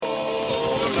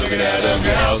Look at that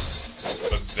ugly house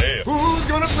for sale. Who's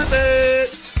gonna flip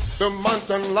it? The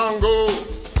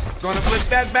Montalongo. Gonna flip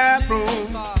that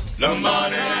bathroom.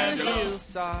 Lamont and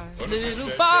Angelo.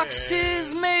 Little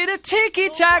boxes made of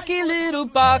ticky-tacky, little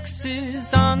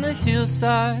boxes on the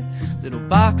hillside. Little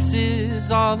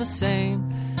boxes all the same.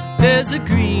 There's a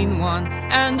green one,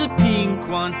 and a pink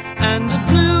one, and a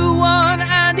blue one,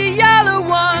 and a yellow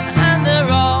one, and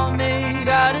they're all made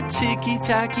out of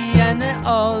ticky-tacky, and they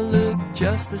all look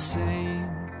just the same.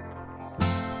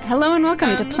 Hello and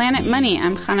welcome to Planet Money.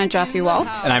 I'm Chana Joffe-Walt.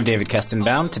 And I'm David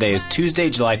Kestenbaum. Today is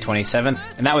Tuesday, July 27th,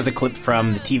 and that was a clip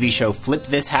from the TV show Flip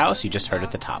This House you just heard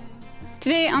at the top.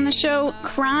 Today on the show,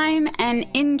 crime and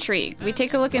intrigue. We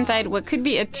take a look inside what could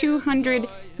be a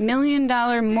 $200 million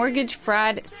mortgage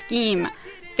fraud scheme.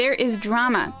 There is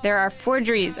drama, there are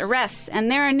forgeries, arrests,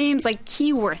 and there are names like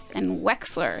Keyworth and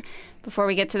Wexler. Before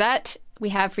we get to that, we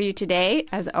have for you today,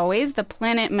 as always, the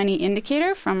Planet Money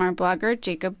Indicator from our blogger,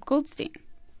 Jacob Goldstein.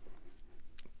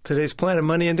 Today's Planet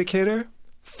Money Indicator,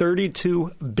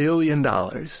 $32 billion.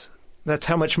 That's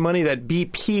how much money that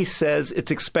BP says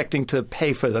it's expecting to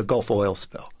pay for the Gulf oil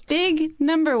spill. Big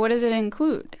number. What does it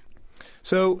include?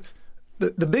 So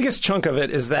the biggest chunk of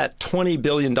it is that $20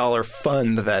 billion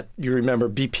fund that you remember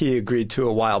BP agreed to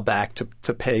a while back to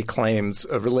pay claims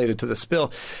related to the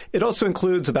spill. It also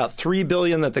includes about $3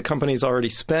 billion that the company's already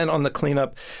spent on the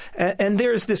cleanup. And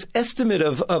there's this estimate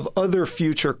of other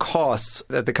future costs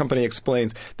that the company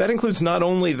explains. That includes not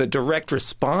only the direct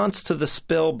response to the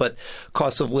spill, but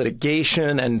costs of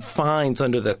litigation and fines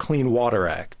under the Clean Water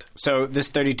Act. So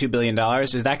this $32 billion,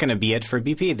 is that going to be it for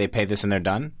BP? They pay this and they're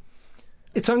done?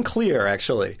 It's unclear,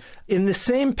 actually. In the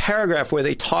same paragraph where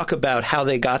they talk about how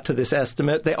they got to this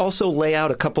estimate, they also lay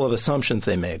out a couple of assumptions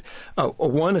they made.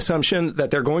 One assumption that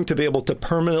they're going to be able to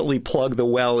permanently plug the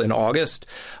well in August,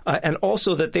 and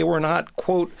also that they were not,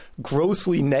 quote,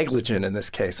 grossly negligent in this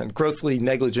case. And grossly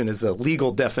negligent is a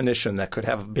legal definition that could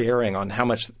have a bearing on how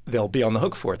much they'll be on the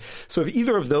hook for it. So if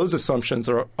either of those assumptions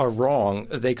are wrong,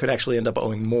 they could actually end up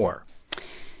owing more.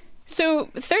 So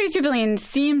 $32 billion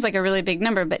seems like a really big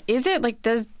number, but is it? Like,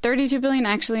 does $32 billion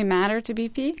actually matter to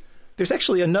BP? There's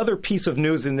actually another piece of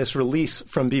news in this release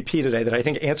from BP today that I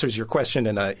think answers your question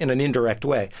in an indirect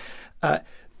way.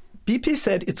 BP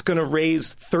said it's going to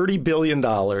raise $30 billion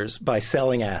by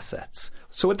selling assets.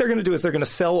 So what they're going to do is they're going to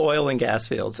sell oil and gas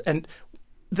fields, and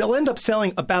they'll end up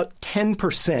selling about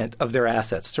 10% of their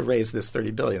assets to raise this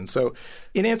 $30 billion. So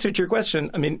in answer to your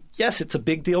question, I mean, yes, it's a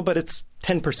big deal, but it's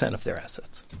 10% of their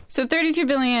assets. So $32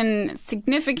 billion,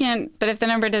 significant, but if the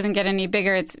number doesn't get any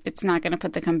bigger, it's not going to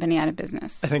put the company out of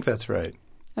business. I think that's right.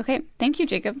 Okay. Thank you,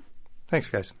 Jacob. Thanks,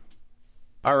 guys.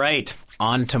 All right,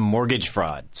 on to mortgage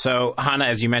fraud. So, Hannah,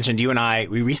 as you mentioned, you and I,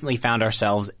 we recently found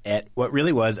ourselves at what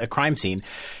really was a crime scene.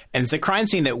 And it's a crime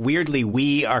scene that, weirdly,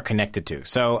 we are connected to.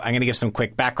 So I'm going to give some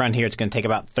quick background here. It's going to take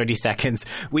about 30 seconds.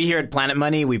 We here at Planet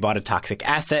Money, we bought a toxic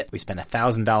asset. We spent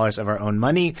 $1,000 of our own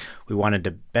money. We wanted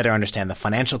to better understand the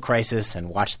financial crisis and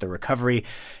watch the recovery.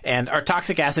 And our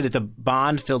toxic asset is a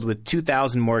bond filled with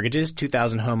 2,000 mortgages,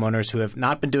 2,000 homeowners who have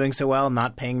not been doing so well,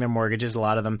 not paying their mortgages, a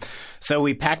lot of them. So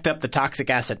we packed up the toxic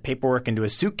asset paperwork into a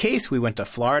suitcase. We went to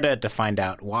Florida to find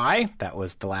out why. That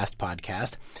was the last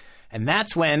podcast. And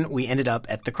that's when we ended up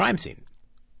at the crime scene.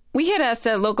 We had asked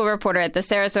a local reporter at the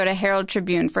Sarasota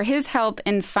Herald-Tribune for his help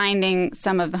in finding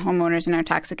some of the homeowners in our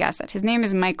toxic asset. His name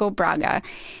is Michael Braga.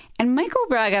 And Michael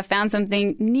Braga found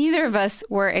something neither of us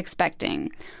were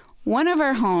expecting. One of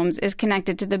our homes is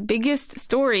connected to the biggest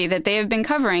story that they have been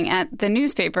covering at the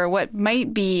newspaper, what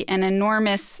might be an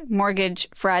enormous mortgage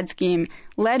fraud scheme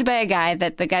led by a guy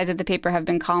that the guys at the paper have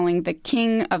been calling the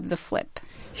king of the flip.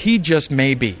 He just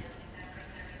may be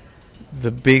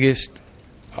the biggest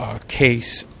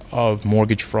case of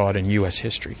mortgage fraud in U.S.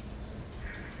 history.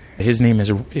 His name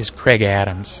is Craig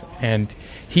Adams, and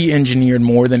he engineered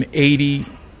more than 80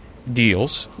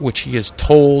 deals, which he has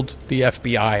told the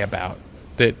FBI about,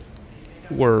 that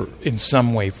were in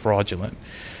some way fraudulent.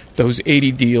 Those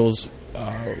 80 deals,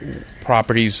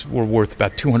 properties were worth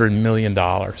about $200 million.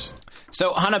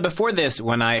 So, Hannah, before this,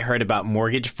 when I heard about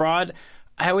mortgage fraud,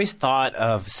 I always thought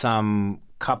of some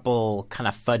couple kind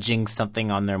of fudging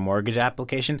something on their mortgage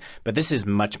application, but this is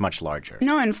much, much larger.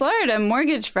 No, in Florida,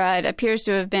 mortgage fraud appears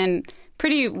to have been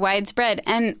pretty widespread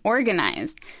and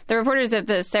organized. The reporters at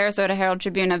the Sarasota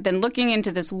Herald-Tribune have been looking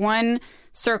into this one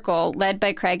circle led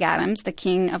by Craig Adams, the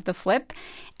king of the flip.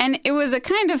 And it was a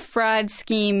kind of fraud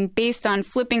scheme based on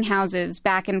flipping houses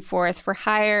back and forth for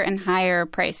higher and higher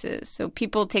prices. So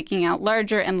people taking out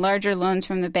larger and larger loans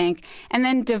from the bank and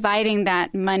then dividing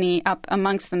that money up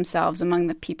amongst themselves, among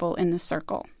the people in the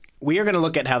circle. We are going to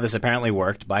look at how this apparently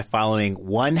worked by following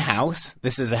one house.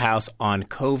 This is a house on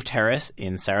Cove Terrace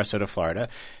in Sarasota, Florida.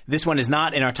 This one is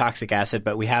not in our toxic acid,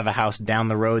 but we have a house down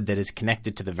the road that is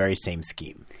connected to the very same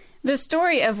scheme. The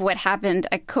story of what happened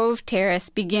at Cove Terrace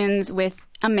begins with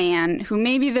a man who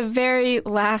may be the very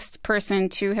last person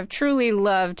to have truly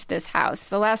loved this house,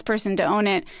 the last person to own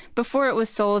it before it was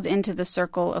sold into the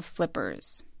circle of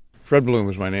flippers. Fred Bloom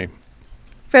is my name.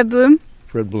 Fred Bloom?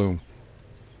 Fred Bloom.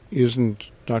 Isn't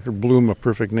Dr. Bloom a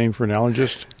perfect name for an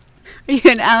allergist? Are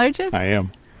you an allergist? I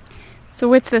am. So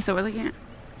what's this that we're looking at?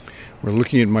 We're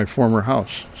looking at my former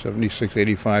house,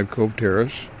 7685 Cove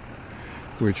Terrace,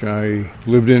 which I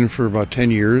lived in for about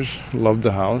 10 years, loved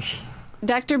the house.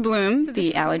 Dr. Bloom,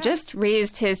 the allergist,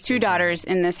 raised his 2 daughters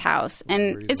in this house.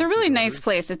 And it's a really nice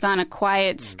place. It's on a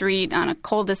quiet street, on a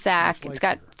cul-de-sac. It's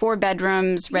got 4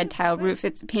 bedrooms, red tile roof.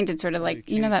 It's painted sort of like,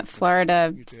 that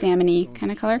Florida salmon-y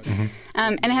kind of color. Mm-hmm.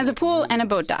 And it has a pool and a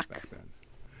boat dock.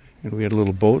 And we had a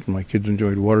little boat, and my kids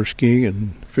enjoyed water skiing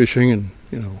and fishing and,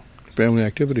 family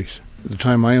activities. At the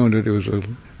time I owned it, it was a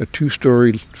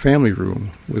 2-story family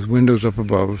room with windows up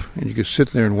above, and you could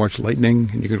sit there and watch lightning,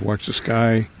 and you could watch the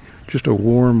sky. Just a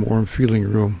warm feeling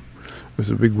room with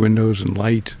the big windows and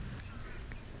light.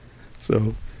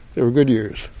 So they were good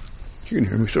years. You can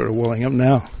hear me sort of welling up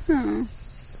now. Oh.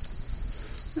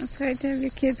 That's hard to have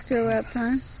your kids grow up,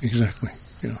 huh? Exactly.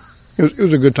 It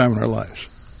was a good time in our lives.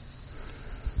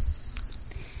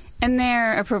 And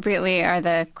there, appropriately, are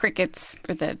the crickets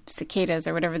or the cicadas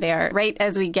or whatever they are, right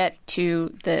as we get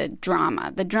to the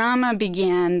drama. The drama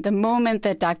began the moment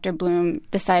that Dr. Bloom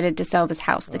decided to sell this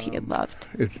house that he had loved.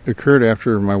 It occurred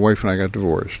after my wife and I got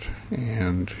divorced,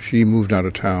 and she moved out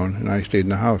of town, and I stayed in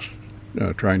the house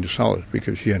trying to sell it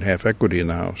because she had half equity in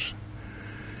the house.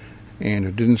 And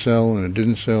it didn't sell, and it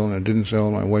didn't sell, and it didn't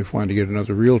sell. My wife wanted to get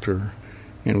another realtor,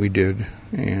 and we did.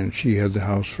 And she had the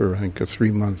house for, I think, a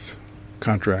 3-month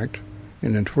contract,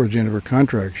 and then towards the end of her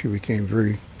contract she became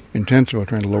very intense about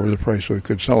trying to lower the price so we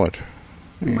could sell it.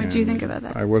 What did you think about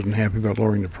that? I wasn't happy about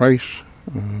lowering the price,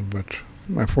 but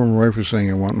my former wife was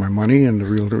saying I want my money, and the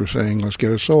realtor was saying let's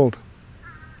get it sold.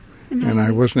 And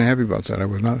I wasn't happy about that. I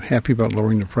was not happy about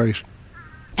lowering the price.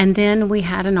 And then we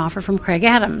had an offer from Craig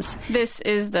Adams. This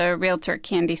is the realtor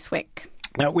Candy Swick.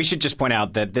 Now, we should just point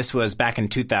out that this was back in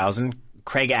 2000.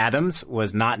 Craig Adams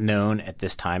was not known at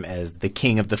this time as the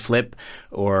king of the flip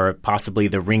or possibly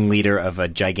the ringleader of a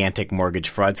gigantic mortgage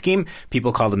fraud scheme.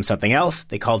 People called him something else.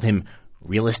 They called him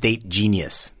real estate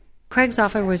genius. Craig's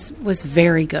offer was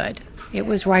very good. It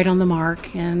was right on the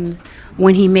mark. And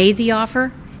when he made the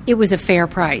offer, it was a fair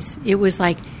price. It was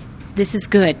like, this is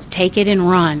good. Take it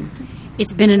and run.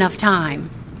 It's been enough time.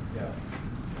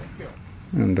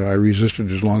 And I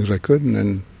resisted as long as I could and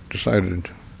then decided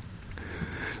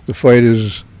the fight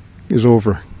is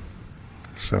over.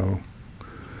 So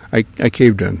I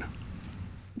caved in.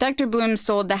 Dr. Bloom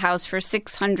sold the house for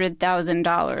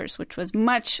 $600,000, which was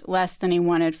much less than he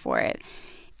wanted for it.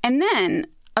 And then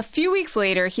a few weeks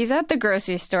later, he's at the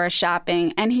grocery store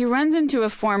shopping, and he runs into a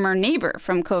former neighbor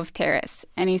from Cove Terrace.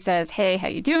 And he says, hey, how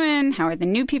you doing? How are the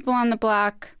new people on the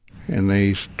block? And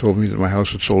they told me that my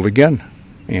house had sold again.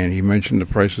 And he mentioned the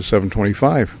price of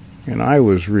 $725,000. And I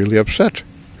was really upset.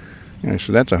 And I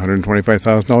said, that's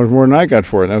 $125,000 more than I got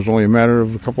for it. That was only a matter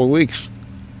of a couple of weeks.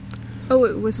 Oh,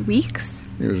 it was weeks?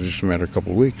 It was just a matter of a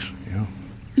couple of weeks,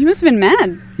 You must have been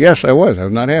mad. Yes, I was. I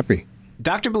was not happy.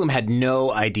 Dr. Bloom had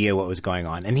no idea what was going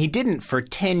on, and he didn't for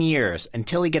 10 years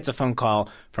until he gets a phone call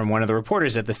from one of the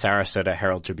reporters at the Sarasota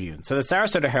Herald-Tribune. So the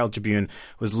Sarasota Herald-Tribune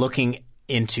was looking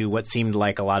into what seemed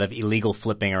like a lot of illegal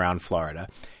flipping around Florida.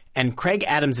 And Craig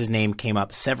Adams' name came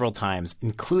up several times,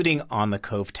 including on the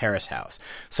Cove Terrace house.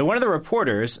 So one of the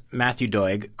reporters, Matthew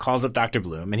Doig, calls up Dr.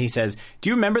 Bloom, and he says, do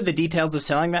you remember the details of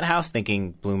selling that house?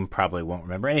 Thinking Bloom probably won't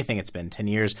remember anything. It's been 10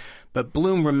 years. But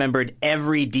Bloom remembered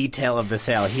every detail of the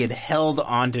sale. He had held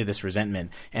on to this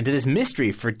resentment and to this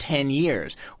mystery for 10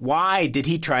 years. Why did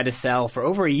he try to sell for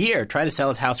over a year, try to sell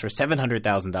his house for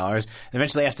 $700,000, and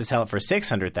eventually have to sell it for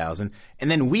 $600,000? And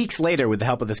then weeks later, with the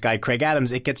help of this guy, Craig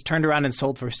Adams, it gets turned around and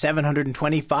sold for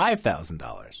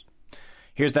 $725,000.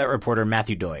 Here's that reporter,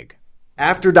 Matthew Doig.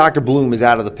 After Dr. Bloom is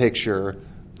out of the picture,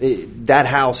 that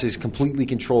house is completely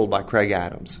controlled by Craig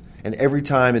Adams. And every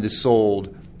time it is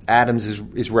sold, Adams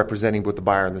is representing both the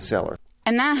buyer and the seller.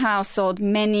 And that house sold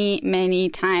many, many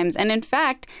times. And in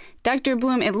fact, Dr.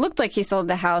 Bloom, it looked like he sold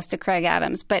the house to Craig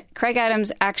Adams, but Craig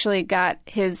Adams actually got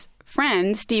his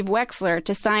friend, Steve Wexler,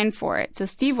 to sign for it. So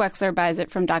Steve Wexler buys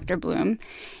it from Dr. Bloom.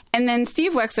 And then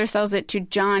Steve Wexler sells it to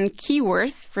John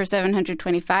Keyworth for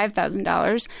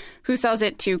 $725,000, who sells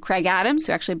it to Craig Adams,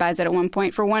 who actually buys it at one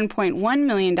point for $1.1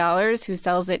 million, who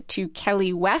sells it to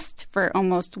Kelly West for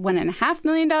almost $1.5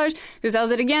 million, who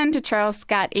sells it again to Charles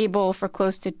Scott Abel for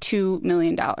close to $2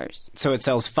 million. So it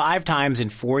sells 5 times in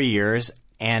 4 years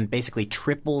and basically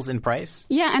triples in price?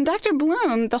 Yeah, and Dr.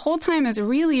 Bloom the whole time is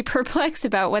really perplexed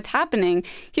about what's happening.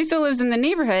 He still lives in the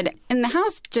neighborhood, and the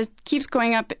house just keeps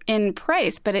going up in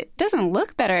price, but it doesn't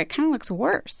look better. It kind of looks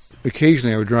worse.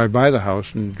 Occasionally I would drive by the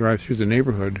house and drive through the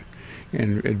neighborhood,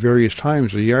 and at various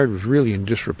times the yard was really in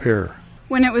disrepair.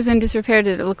 When it was in disrepair,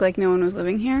 did it look like no one was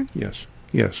living here? Yes,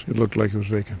 it looked like it was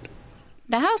vacant.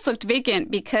 The house looked vacant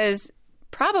because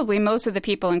probably most of the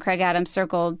people in Craig Adams'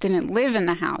 circle didn't live in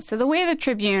the house. So the way the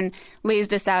Tribune lays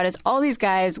this out is all these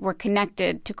guys were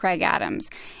connected to Craig Adams.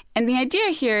 And the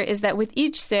idea here is that with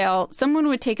each sale, someone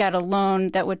would take out a loan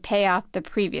that would pay off the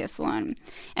previous loan.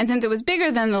 And since it was bigger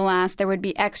than the last, there would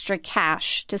be extra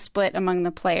cash to split among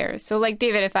the players. So like,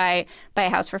 David, if I buy a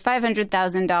house for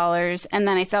 $500,000 and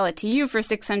then I sell it to you for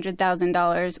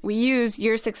 $600,000, we use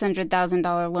your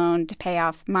 $600,000 loan to pay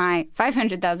off my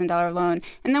 $500,000 loan,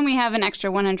 and then we have an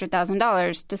extra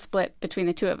 $100,000 to split between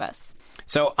the two of us.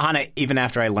 So, Hannah, even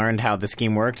after I learned how the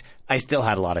scheme worked, I still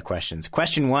had a lot of questions.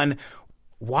 Question 1,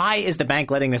 why is the bank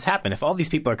letting this happen? If all these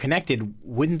people are connected,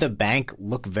 wouldn't the bank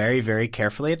look very, very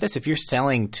carefully at this? If you're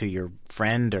selling to your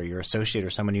friend or your associate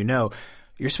or someone you know,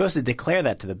 you're supposed to declare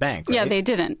that to the bank, right? Yeah, they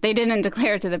didn't. They didn't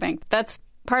declare it to the bank. That's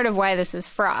part of why this is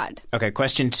fraud. Okay,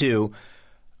 question 2.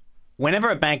 Whenever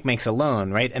a bank makes a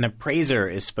loan, right, an appraiser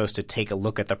is supposed to take a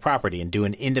look at the property and do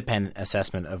an independent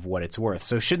assessment of what it's worth.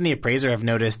 So shouldn't the appraiser have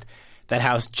noticed that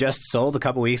house just sold a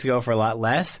couple weeks ago for a lot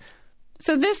less?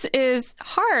 So this is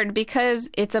hard because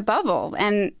it's a bubble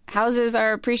and houses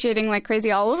are appreciating like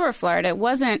crazy all over Florida. It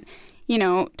wasn't,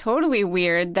 totally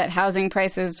weird that housing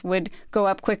prices would go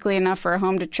up quickly enough for a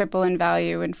home to triple in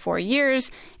value in 4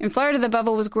 years. In Florida, the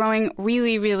bubble was growing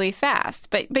really, really fast.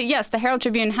 But yes, the Herald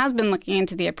Tribune has been looking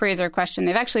into the appraiser question.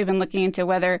 They've actually been looking into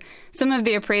whether some of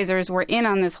the appraisers were in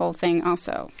on this whole thing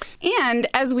also. And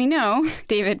as we know,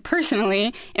 David,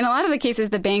 personally, in a lot of the cases,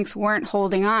 the banks weren't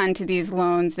holding on to these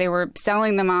loans. They were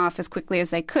selling them off as quickly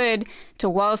as they could to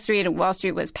Wall Street, and Wall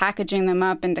Street was packaging them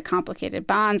up into complicated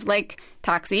bonds like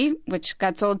Toxie, which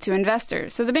got sold to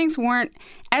investors. So the banks weren't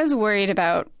as worried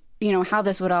about, how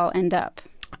this would all end up.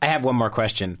 I have one more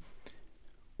question.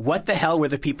 What the hell were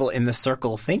the people in the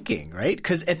circle thinking, right?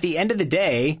 Because at the end of the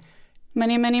day...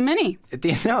 Money, money, money. At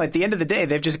the end of the day,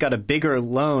 they've just got a bigger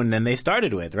loan than they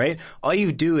started with, right? All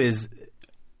you do is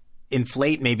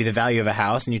inflate maybe the value of a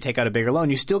house and you take out a bigger loan.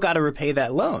 You still got to repay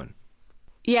that loan.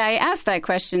 Yeah, I asked that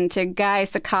question to Guy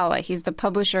Sakala. He's the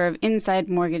publisher of Inside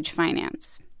Mortgage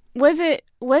Finance. Was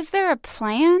there a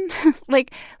plan?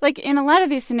 like in a lot of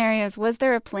these scenarios, was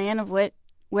there a plan of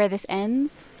where this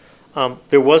ends?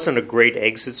 There wasn't a great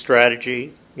exit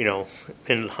strategy.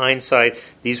 In hindsight,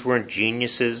 these weren't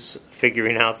geniuses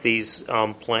figuring out these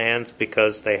plans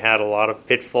because they had a lot of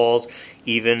pitfalls,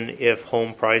 even if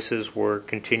home prices were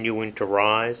continuing to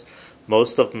rise.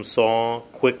 Most of them saw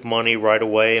quick money right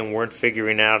away and weren't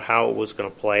figuring out how it was going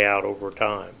to play out over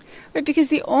time. Right, because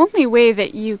the only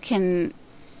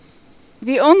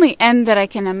end that I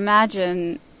can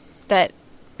imagine that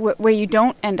where you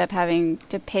don't end up having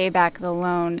to pay back the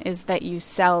loan is that you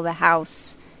sell the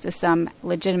house to some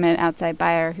legitimate outside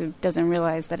buyer who doesn't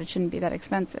realize that it shouldn't be that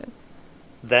expensive.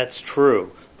 That's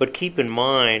true. But keep in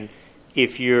mind,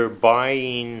 if you're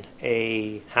buying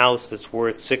a house that's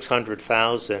worth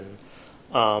 $600,000,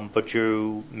 but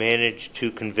you manage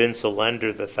to convince a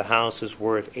lender that the house is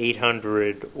worth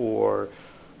 $800,000 or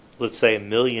let's say $1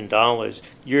 million,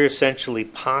 you're essentially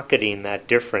pocketing that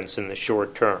difference in the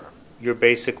short term. You're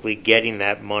basically getting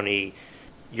that money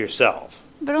yourself.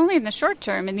 But only in the short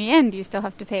term. In the end, you still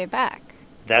have to pay it back.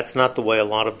 That's not the way a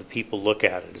lot of the people look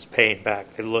at it, is paying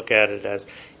back. They look at it as,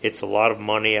 it's a lot of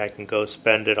money, I can go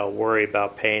spend it, I'll worry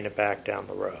about paying it back down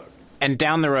the road. And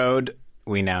down the road,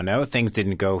 we now know things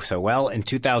didn't go so well. In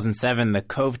 2007, the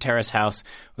Cove Terrace house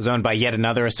was owned by yet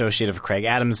another associate of Craig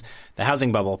Adams. The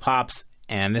housing bubble pops,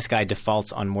 and this guy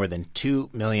defaults on more than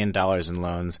 $2 million in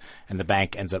loans, and the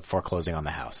bank ends up foreclosing on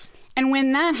the house. And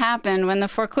when that happened, when the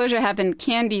foreclosure happened,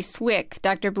 Candy Swick,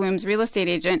 Dr. Bloom's real estate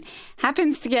agent,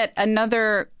 happens to get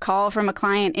another call from a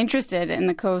client interested in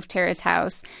the Cove Terrace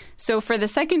house. So for the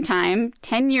second time,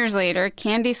 10 years later,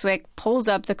 Candy Swick pulls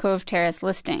up the Cove Terrace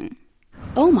listing.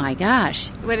 Oh, my gosh.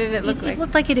 What did it look like? It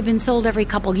looked like it had been sold every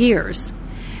couple years.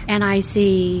 And I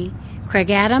see Craig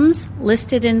Adams,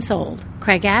 listed and sold.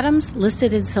 Craig Adams,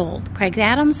 listed and sold. Craig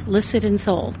Adams, listed and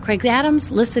sold. Craig Adams,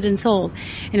 listed and sold.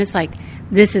 And it's like,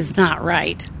 this is not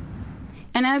right.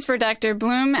 And as for Dr.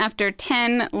 Bloom, after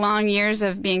 10 long years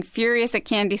of being furious at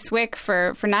Candy Swick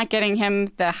for not getting him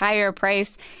the higher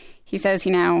price, he says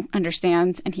he now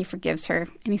understands and he forgives her,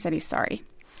 and he said he's sorry.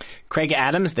 Craig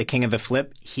Adams, the king of the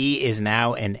flip, he is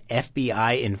now an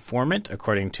FBI informant,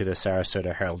 according to the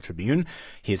Sarasota Herald Tribune.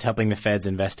 He is helping the feds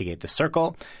investigate the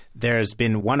circle. There's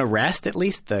been one arrest, at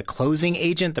least. The closing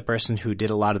agent, the person who did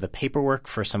a lot of the paperwork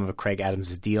for some of Craig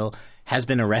Adams' deal, has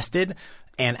been arrested.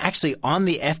 And actually, on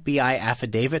the FBI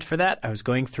affidavit for that, I was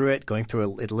going through it.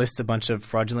 It lists a bunch of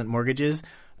fraudulent mortgages.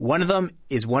 One of them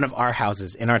is one of our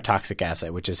houses in our toxic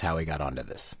asset, which is how we got onto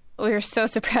this. We were so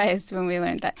surprised when we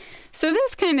learned that. So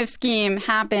this kind of scheme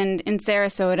happened in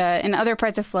Sarasota, in other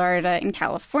parts of Florida, in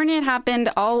California. It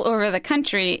happened all over the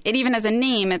country. It even has a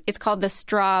name. It's called the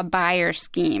straw buyer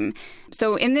scheme.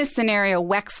 So in this scenario,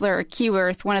 Wexler or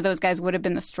Keyworth, one of those guys would have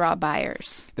been the straw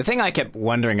buyers. The thing I kept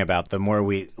wondering about the more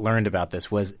we learned about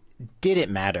this was, did it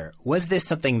matter? Was this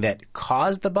something that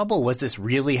caused the bubble? Was this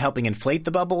really helping inflate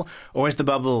the bubble? Or is the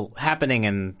bubble happening,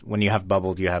 and when you have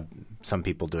bubble, you have some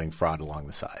people doing fraud along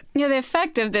the side? Yeah, the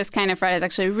effect of this kind of fraud is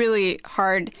actually really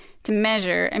hard to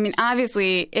measure. I mean,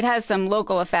 obviously, it has some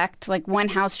local effect, like one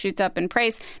house shoots up in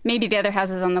price. Maybe the other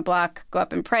houses on the block go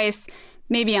up in price.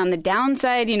 Maybe on the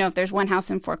downside, if there's one house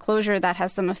in foreclosure, that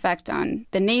has some effect on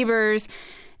the neighbors.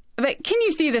 But can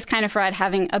you see this kind of fraud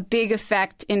having a big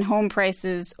effect in home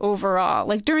prices overall?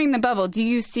 Like during the bubble, can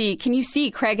you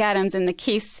see Craig Adams in the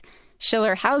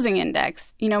Case-Shiller Housing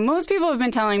Index? Most people have been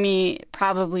telling me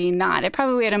probably not. It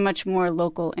probably had a much more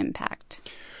local impact.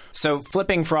 So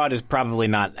flipping fraud is probably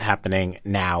not happening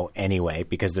now anyway,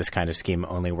 because this kind of scheme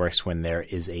only works when there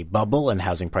is a bubble and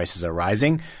housing prices are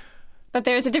rising. But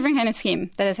there's a different kind of scheme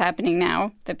that is happening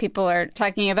now that people are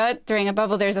talking about. During a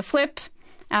bubble, there's a flip.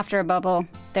 After a bubble,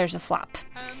 there's a flop.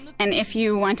 And if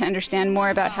you want to understand more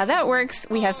about how that works,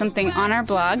 we have something on our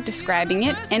blog describing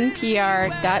it,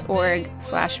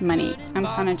 npr.org/money. I'm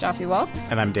Hannah Joffe-Walt.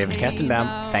 And I'm David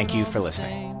Kestenbaum. Thank you for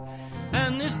listening.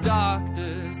 And there's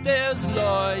doctors, there's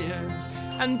lawyers,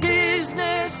 and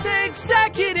business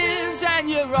executives, and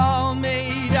you're all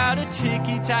made out of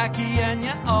ticky-tacky, and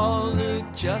you all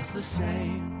look just the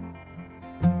same.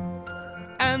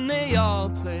 And they all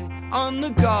play on the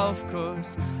golf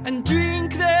course and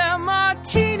drink their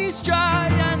martinis dry,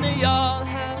 and they all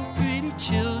have pretty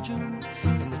children,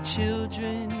 and the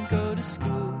children go to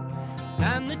school,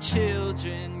 and the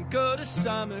children go to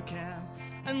summer camp,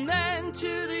 and then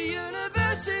to the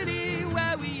university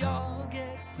where we all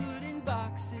get put in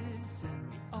boxes.